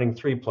was running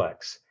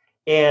threeplex,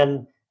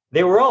 and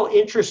they were all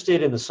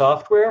interested in the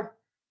software,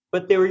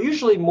 but they were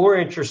usually more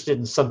interested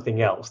in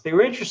something else. They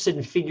were interested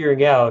in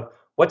figuring out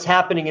what's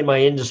happening in my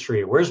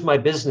industry. Where's my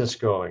business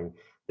going?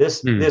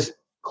 This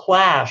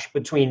clash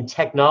between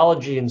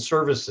technology and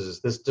services,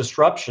 this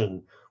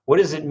disruption, what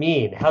does it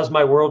mean? How's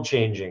my world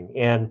changing?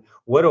 And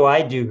what do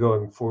I do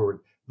going forward?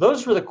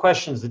 Those were the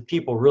questions that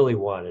people really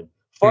wanted,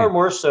 far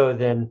more so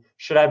than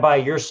should I buy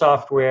your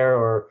software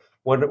or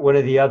one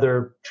of the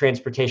other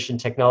transportation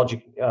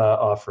technology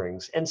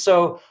offerings. And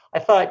so I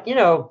thought,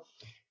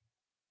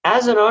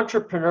 as an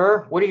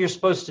entrepreneur, what are you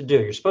supposed to do?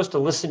 You're supposed to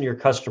listen to your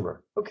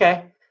customer.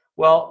 Okay,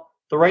 well,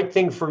 the right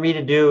thing for me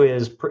to do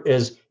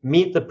is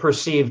meet the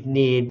perceived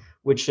need,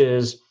 which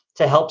is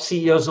to help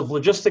CEOs of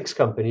logistics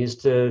companies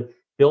to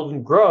build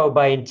and grow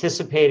by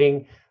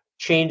anticipating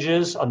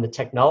changes on the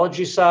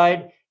technology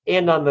side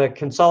and on the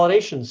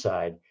consolidation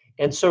side.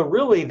 And so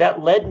really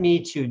that led me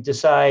to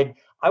decide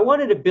I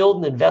wanted to build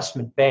an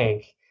investment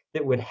bank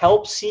that would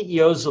help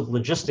CEOs of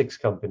logistics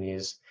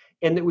companies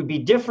and that would be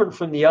different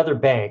from the other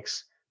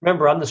banks.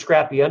 Remember, I'm the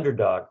scrappy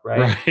underdog,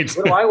 right?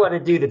 What do I want to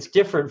do that's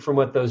different from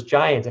what those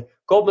giants,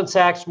 Goldman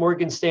Sachs,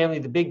 Morgan Stanley,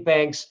 the big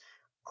banks,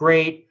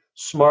 great,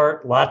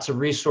 smart, lots of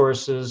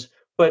resources.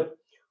 But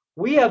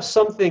we have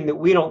something that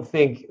we don't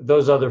think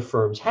those other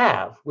firms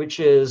have, which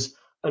is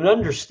an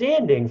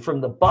understanding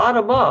from the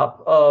bottom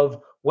up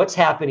of what's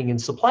happening in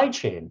supply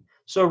chain.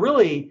 So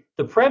really,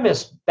 the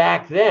premise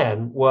back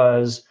then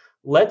was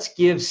let's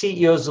give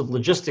CEOs of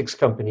logistics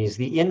companies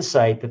the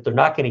insight that they're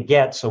not going to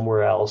get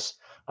somewhere else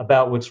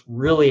about what's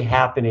really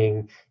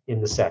happening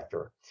in the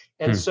sector.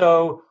 And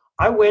so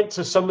I went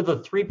to some of the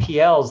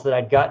 3PLs that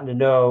I'd gotten to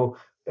know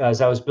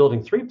as I was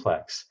building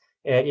threeplex.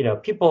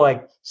 People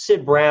like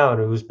Sid Brown,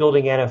 who was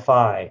building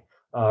NFI,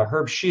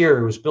 Herb Shear,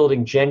 who was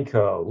building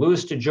Genco,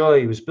 Louis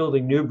DeJoy, who was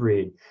building New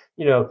Breed.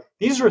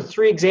 These were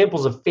three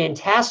examples of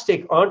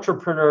fantastic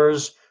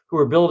entrepreneurs who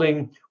were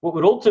building what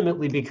would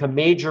ultimately become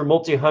major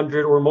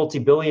multi-hundred or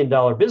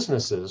multi-billion-dollar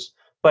businesses,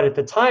 but at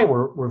the time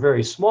were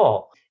very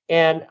small.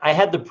 And I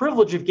had the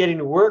privilege of getting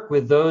to work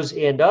with those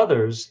and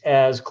others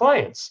as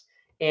clients.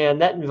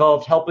 And that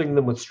involved helping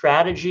them with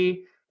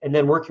strategy and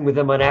then working with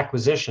them on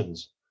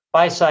acquisitions,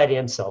 buy side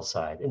and sell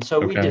side. And so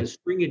we did a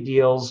string of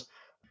deals,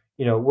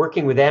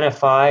 working with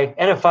NFI.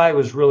 NFI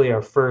was really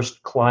our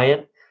first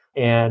client.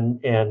 And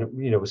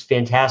it was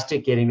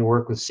fantastic getting to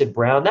work with Sid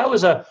Brown. That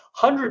was a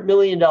 $100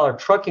 million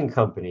trucking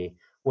company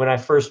when I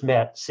first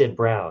met Sid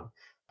Brown.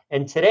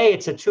 And today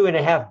it's a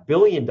 $2.5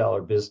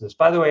 billion business.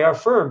 By the way, our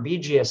firm,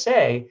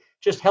 BGSA,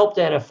 just helped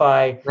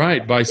NFI.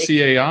 Right, by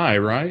CAI,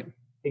 right?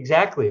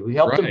 Exactly. We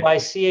helped them buy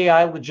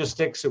CAI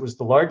Logistics. It was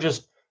the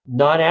largest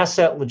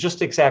non-asset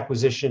logistics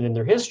acquisition in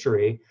their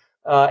history.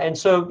 And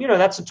so,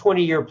 that's a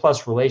 20-year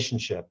plus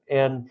relationship.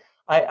 And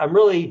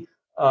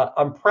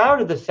I'm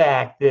proud of the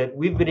fact that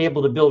we've been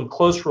able to build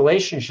close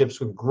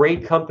relationships with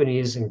great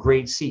companies and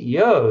great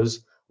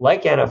CEOs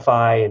like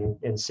NFI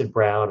and Sid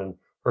Brown and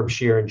Herb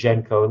Shear and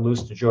Genco and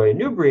Louis DeJoy and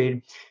New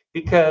Breed,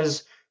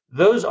 because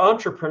those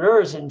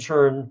entrepreneurs in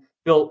turn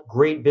built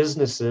great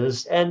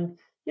businesses. And,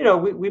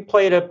 we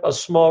played a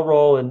small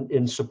role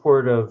in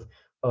support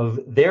of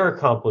their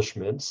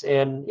accomplishments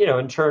and,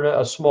 in turn,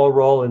 a small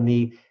role in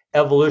the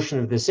evolution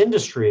of this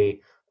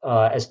industry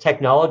as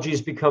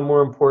technologies become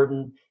more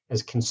important,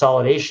 as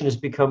consolidation has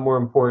become more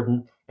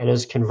important, and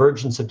as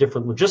convergence of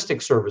different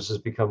logistics services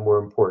become more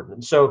important.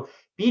 And so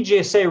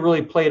BGSA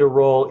really played a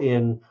role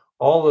in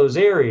all those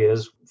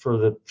areas for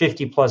the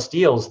 50 plus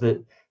deals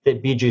that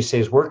BGSA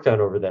has worked on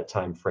over that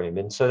time frame.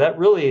 And so that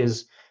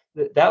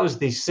was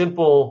the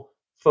simple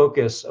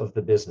focus of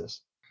the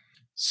business.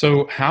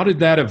 So how did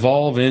that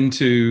evolve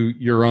into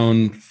your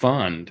own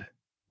fund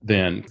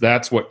then?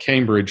 That's what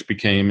Cambridge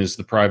became, is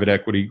the private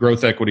equity,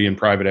 growth equity and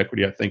private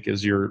equity, I think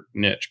is your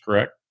niche,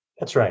 correct?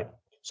 That's right.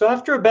 So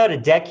after about a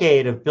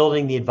decade of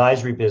building the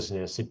advisory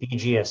business at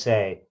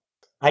BGSA,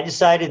 I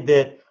decided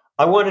that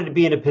I wanted to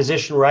be in a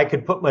position where I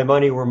could put my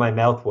money where my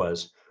mouth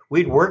was.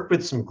 We'd worked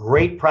with some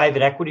great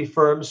private equity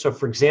firms. So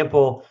for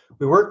example,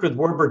 we worked with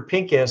Warburg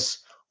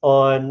Pincus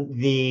on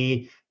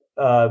the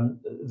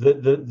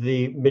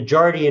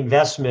majority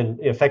investment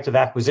effective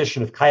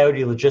acquisition of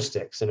Coyote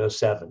Logistics in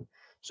 2007.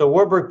 So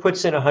Warburg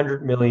puts in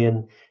 $100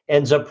 million,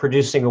 ends up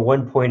producing a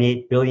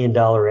 $1.8 billion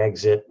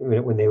exit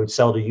when they would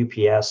sell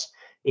to UPS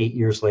 8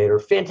 years later.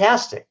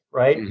 Fantastic,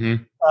 right?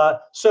 Mm-hmm.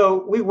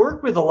 So we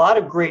worked with a lot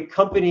of great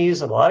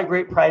companies and a lot of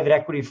great private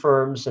equity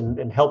firms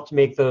and helped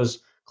make those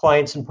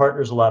clients and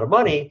partners a lot of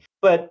money.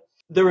 But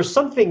there was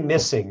something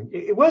missing.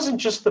 It wasn't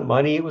just the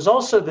money. It was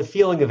also the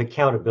feeling of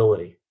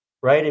accountability,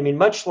 right? I mean,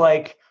 much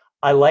like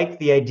I like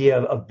the idea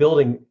of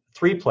building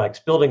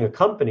threeplex, building a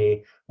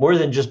company more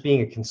than just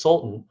being a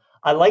consultant.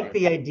 I like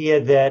the idea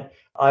that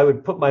I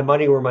would put my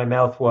money where my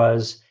mouth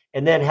was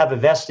and then have a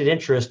vested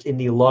interest in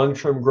the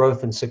long-term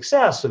growth and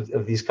success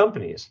of these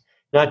companies,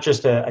 not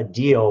just a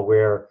deal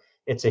where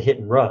it's a hit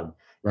and run.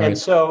 Right. And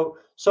so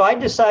I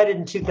decided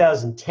in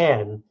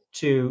 2010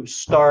 to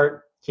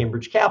start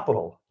Cambridge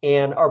Capital.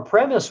 And our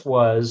premise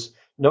was,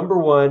 number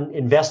one,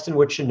 invest in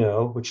what you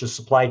know, which is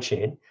supply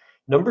chain.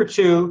 Number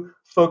two,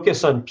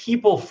 focus on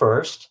people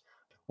first.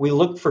 We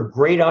looked for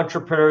great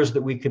entrepreneurs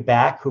that we could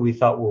back who we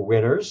thought were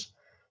winners.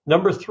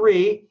 Number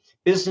three,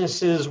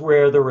 businesses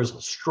where there was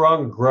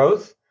strong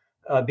growth,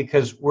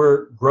 because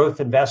we're growth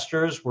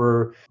investors.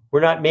 We're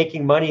not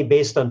making money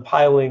based on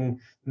piling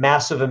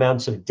massive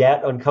amounts of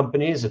debt on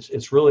companies.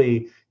 It's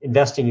really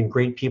investing in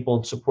great people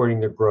and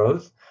supporting their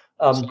growth.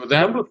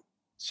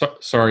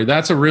 Sorry,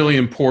 that's a really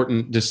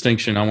important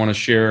distinction I want to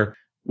share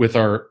with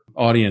our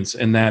audience,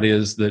 and that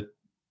is that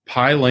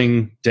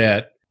piling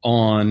debt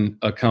on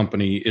a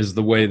company is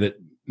the way that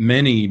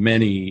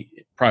many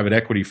private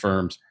equity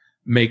firms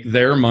make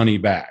their money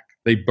back.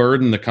 They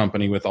burden the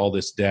company with all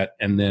this debt,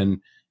 and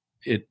then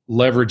it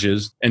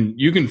leverages. And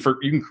you can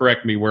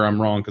correct me where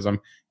I'm wrong, because I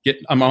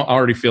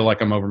already feel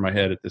like I'm over my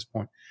head at this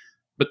point.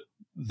 But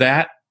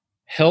that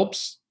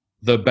helps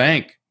the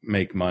bank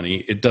make money.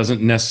 It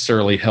doesn't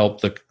necessarily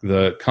help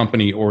the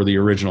company or the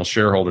original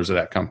shareholders of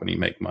that company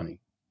make money.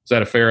 Is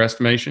that a fair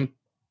estimation?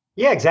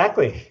 Yeah,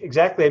 exactly.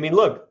 I mean,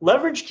 look,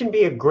 leverage can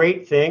be a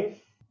great thing.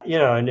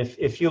 And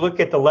if you look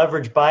at the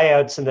leverage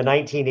buyouts in the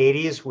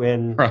 1980s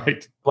when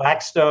right.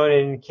 Blackstone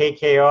and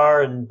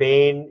KKR and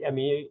Bain, I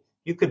mean,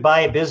 you could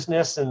buy a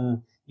business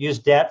and use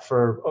debt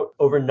for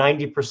over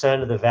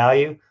 90% of the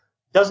value.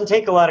 It doesn't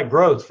take a lot of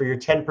growth for your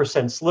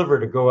 10% sliver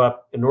to go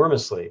up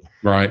enormously.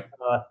 Right.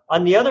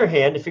 On the other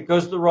hand, if it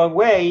goes the wrong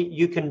way,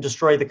 you can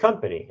destroy the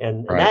company.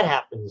 And that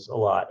happens a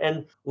lot.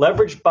 And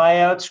leverage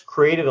buyouts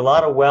created a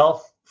lot of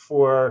wealth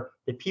for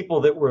the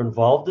people that were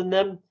involved in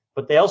them,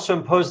 but they also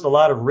imposed a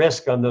lot of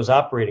risk on those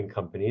operating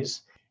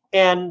companies.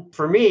 And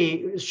for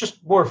me, it's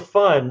just more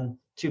fun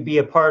to be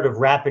a part of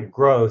rapid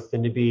growth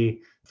than to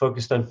be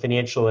focused on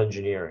financial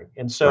engineering.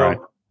 And so Right.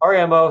 our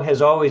MO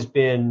has always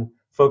been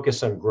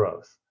focused on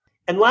growth.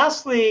 And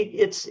lastly,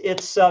 it's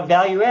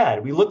value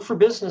add. We look for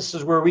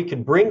businesses where we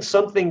can bring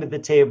something to the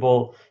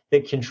table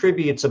that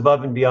contributes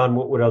above and beyond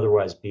what would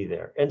otherwise be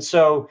there. And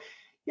so,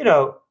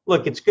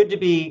 look, it's good to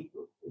be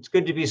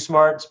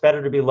smart. It's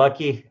better to be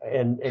lucky,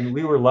 and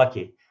we were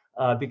lucky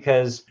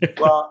because,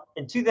 well,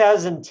 in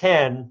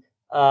 2010,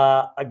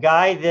 a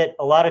guy that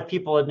a lot of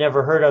people had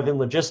never heard of in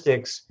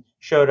logistics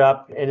showed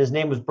up, and his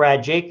name was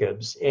Brad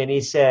Jacobs, and he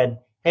said,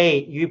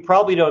 "Hey, you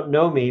probably don't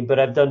know me, but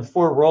I've done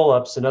 4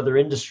 roll-ups in other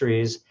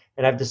industries,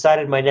 and I've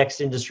decided my next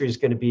industry is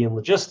going to be in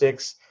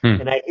logistics.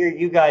 And I hear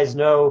you guys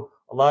know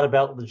a lot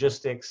about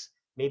logistics.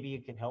 Maybe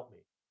you can help me."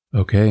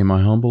 Okay,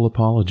 my humble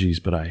apologies,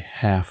 but I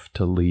have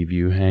to leave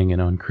you hanging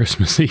on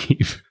Christmas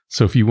Eve.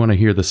 So if you want to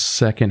hear the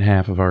second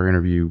half of our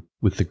interview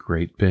with the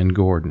great Ben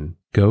Gordon,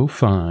 go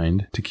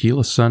find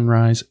Tequila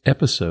Sunrise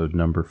episode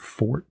number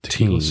 14.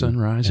 Tequila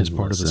Sunrise is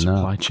part of the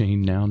Supply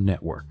Chain Now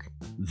network,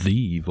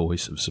 the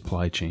voice of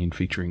supply chain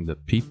featuring the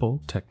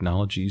people,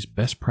 technologies,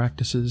 best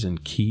practices,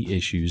 and key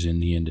issues in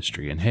the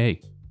industry. And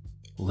hey,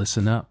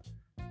 listen up.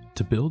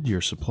 To build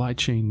your supply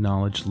chain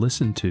knowledge,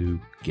 listen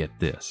to, get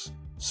this,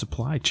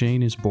 Supply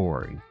Chain is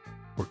Boring,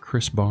 where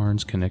Chris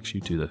Barnes connects you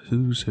to the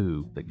who's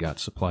who that got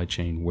supply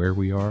chain where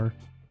we are,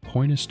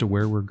 point us to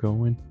where we're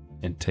going,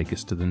 and take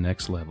us to the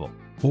next level.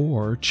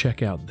 Or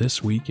check out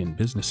This Week in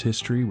Business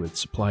History with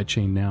Supply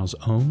Chain Now's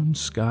own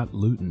Scott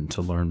Luton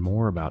to learn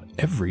more about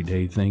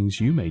everyday things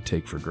you may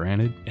take for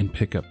granted and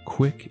pick up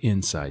quick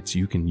insights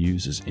you can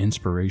use as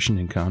inspiration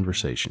and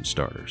conversation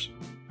starters.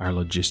 Our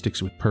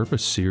Logistics with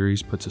Purpose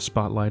series puts a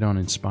spotlight on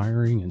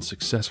inspiring and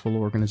successful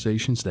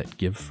organizations that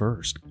give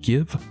first,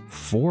 give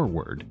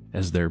forward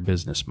as their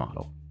business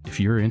model. If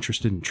you're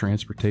interested in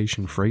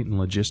transportation, freight, and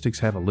logistics,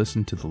 have a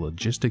listen to the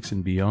Logistics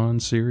and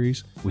Beyond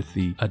series with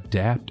the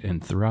Adapt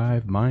and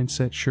Thrive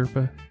Mindset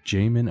Sherpa,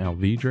 Jamin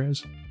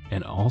Alvidrez,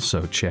 and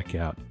also check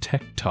out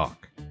Tech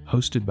Talk,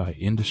 hosted by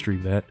industry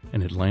vet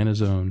and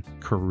Atlanta's own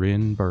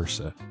Corinne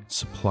Bursa,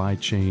 Supply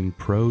Chain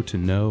Pro to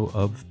Know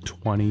of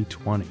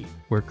 2020,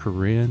 where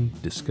Corinne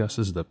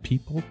discusses the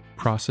people,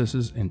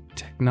 processes, and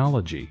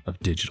technology of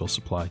digital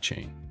supply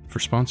chain. For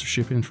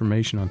sponsorship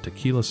information on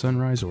Tequila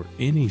Sunrise or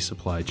any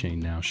Supply Chain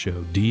Now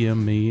show,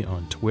 DM me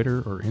on Twitter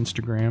or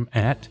Instagram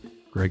at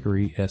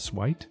Gregory S.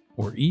 White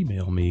or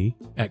email me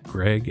at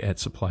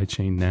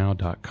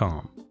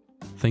greg@supplychainnow.com.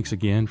 Thanks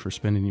again for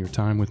spending your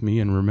time with me,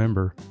 and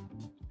remember,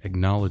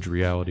 acknowledge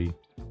reality,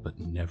 but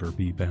never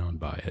be bound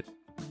by it.